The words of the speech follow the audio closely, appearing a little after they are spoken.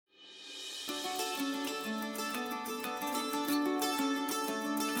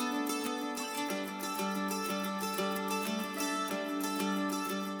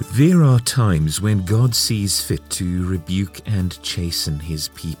There are times when God sees fit to rebuke and chasten His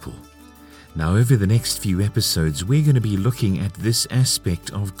people. Now, over the next few episodes, we're going to be looking at this aspect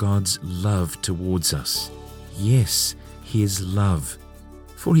of God's love towards us. Yes, His love.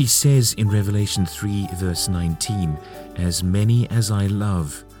 For He says in Revelation 3 verse 19, "As many as I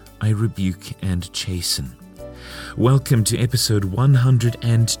love, I rebuke and chasten." Welcome to episode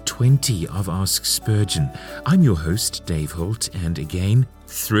 120 of Ask Spurgeon. I'm your host, Dave Holt, and again,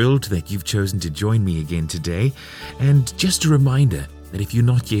 thrilled that you've chosen to join me again today. And just a reminder that if you're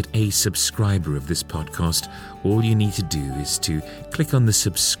not yet a subscriber of this podcast, all you need to do is to click on the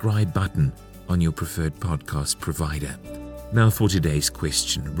subscribe button on your preferred podcast provider. Now for today's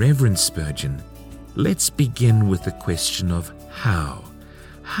question, Reverend Spurgeon, let's begin with the question of how.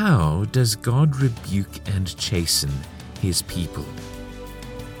 How does God rebuke and chasten His people?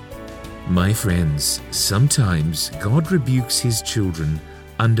 My friends, sometimes God rebukes His children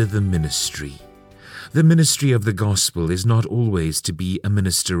under the ministry. The ministry of the gospel is not always to be a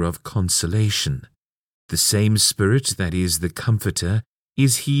minister of consolation. The same Spirit that is the Comforter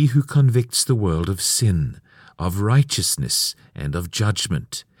is He who convicts the world of sin, of righteousness, and of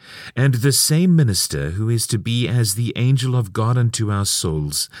judgment. And the same minister who is to be as the angel of God unto our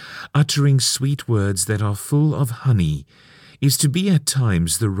souls, uttering sweet words that are full of honey, is to be at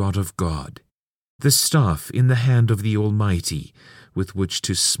times the rod of God, the staff in the hand of the Almighty, with which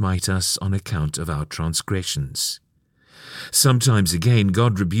to smite us on account of our transgressions. Sometimes again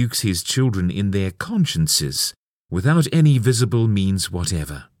God rebukes His children in their consciences, without any visible means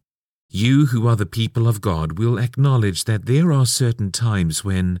whatever. You who are the people of God will acknowledge that there are certain times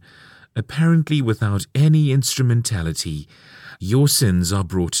when, apparently without any instrumentality, your sins are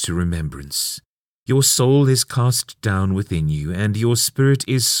brought to remembrance. Your soul is cast down within you, and your spirit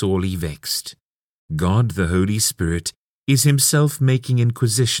is sorely vexed. God, the Holy Spirit, is Himself making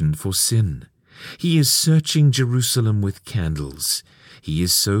inquisition for sin. He is searching Jerusalem with candles. He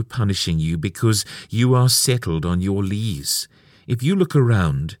is so punishing you because you are settled on your lees. If you look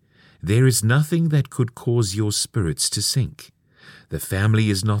around, there is nothing that could cause your spirits to sink. The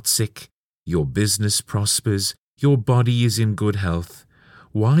family is not sick, your business prospers, your body is in good health.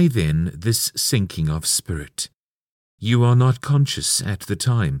 Why then this sinking of spirit? You are not conscious at the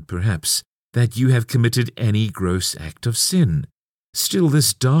time, perhaps, that you have committed any gross act of sin. Still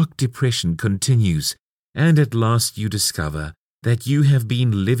this dark depression continues, and at last you discover that you have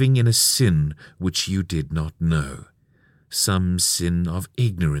been living in a sin which you did not know. Some sin of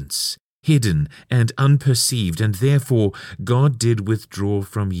ignorance, hidden and unperceived, and therefore God did withdraw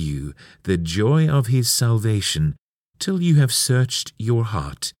from you the joy of His salvation till you have searched your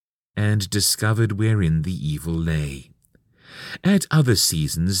heart and discovered wherein the evil lay. At other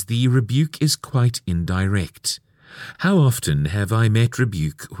seasons the rebuke is quite indirect. How often have I met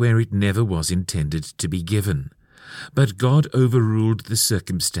rebuke where it never was intended to be given, but God overruled the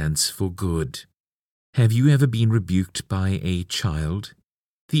circumstance for good. Have you ever been rebuked by a child?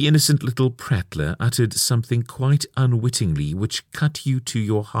 The innocent little prattler uttered something quite unwittingly which cut you to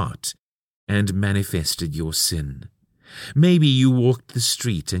your heart and manifested your sin. Maybe you walked the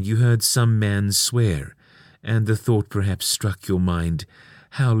street and you heard some man swear, and the thought perhaps struck your mind,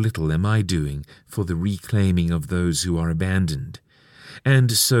 "How little am I doing for the reclaiming of those who are abandoned?"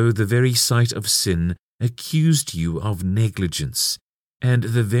 And so the very sight of sin accused you of negligence, and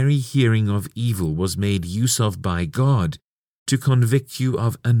the very hearing of evil was made use of by God to convict you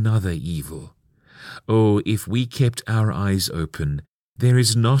of another evil. Oh, if we kept our eyes open, there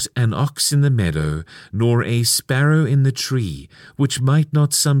is not an ox in the meadow, nor a sparrow in the tree, which might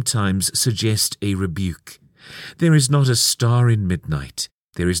not sometimes suggest a rebuke. There is not a star in midnight,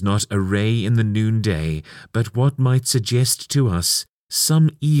 there is not a ray in the noonday, but what might suggest to us some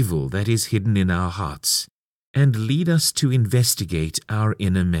evil that is hidden in our hearts, and lead us to investigate our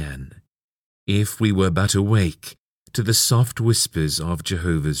inner man. If we were but awake to the soft whispers of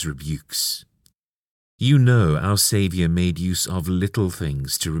Jehovah's rebukes. You know our Saviour made use of little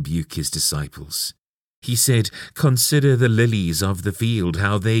things to rebuke His disciples. He said, "Consider the lilies of the field,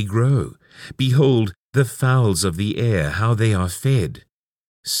 how they grow. Behold, the fowls of the air, how they are fed."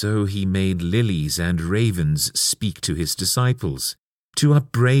 So He made lilies and ravens speak to His disciples, to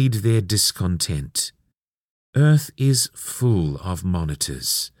upbraid their discontent. Earth is full of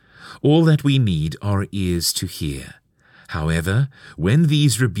monitors. All that we need are ears to hear. However, when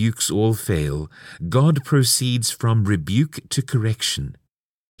these rebukes all fail, God proceeds from rebuke to correction.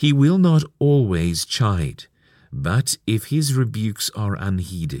 He will not always chide, but if His rebukes are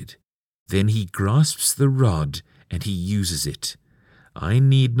unheeded, then He grasps the rod and He uses it. I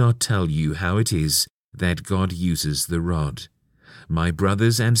need not tell you how it is that God uses the rod. My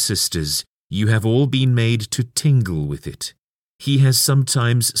brothers and sisters, you have all been made to tingle with it. He has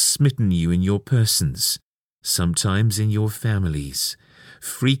sometimes smitten you in your persons, sometimes in your families,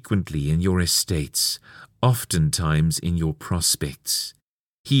 frequently in your estates, oftentimes in your prospects.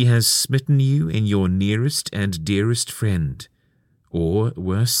 He has smitten you in your nearest and dearest friend, or,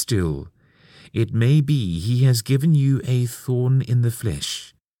 worse still, it may be he has given you a thorn in the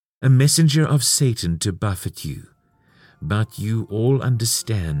flesh, a messenger of Satan to buffet you. But you all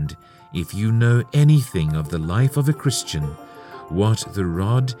understand, if you know anything of the life of a Christian, what the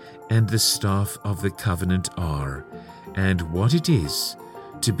rod and the staff of the covenant are, and what it is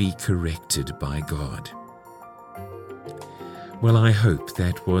to be corrected by God. Well, I hope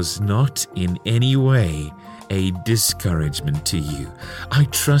that was not in any way a discouragement to you. I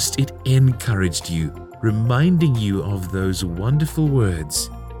trust it encouraged you, reminding you of those wonderful words,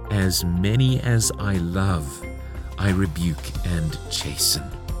 "As many as I love, I rebuke and chasten."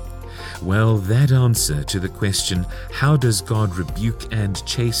 Well, that answer to the question, how does God rebuke and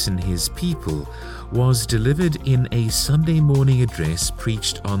chasten his people, was delivered in a Sunday morning address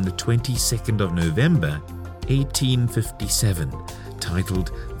preached on the 22nd of November, 1857, titled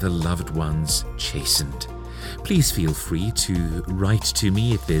 "The Loved Ones Chastened." Please feel free to write to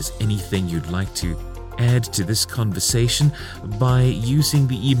me if there's anything you'd like to add to this conversation by using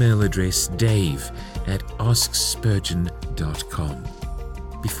the email address dave@askspurgeon.com.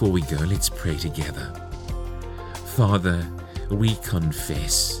 Before we go, let's pray together. Father, we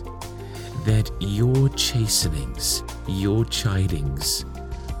confess that your chastenings, your chidings,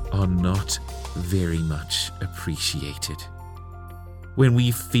 are not very much appreciated. When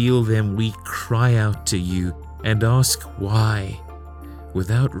we feel them, we cry out to you and ask why,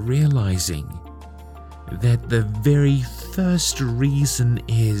 without realizing that the very first reason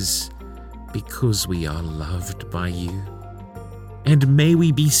is because we are loved by you. And may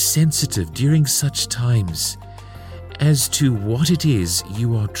we be sensitive during such times as to what it is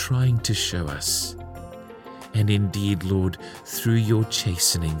you are trying to show us. And indeed, Lord, through your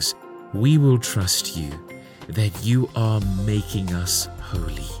chastenings, we will trust you that you are making us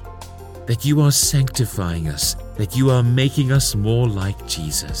holy, that you are sanctifying us, that you are making us more like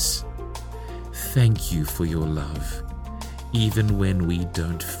Jesus. Thank you for your love, even when we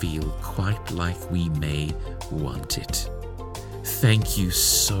don't feel quite like we may want it. Thank you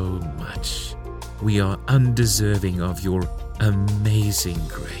so much. We are undeserving of your amazing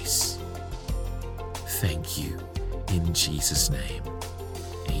grace. Thank you. In Jesus' name,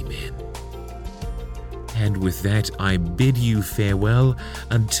 amen. And with that, I bid you farewell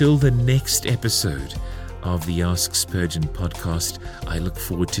until the next episode of the Ask Spurgeon podcast. I look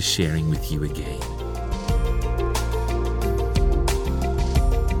forward to sharing with you again.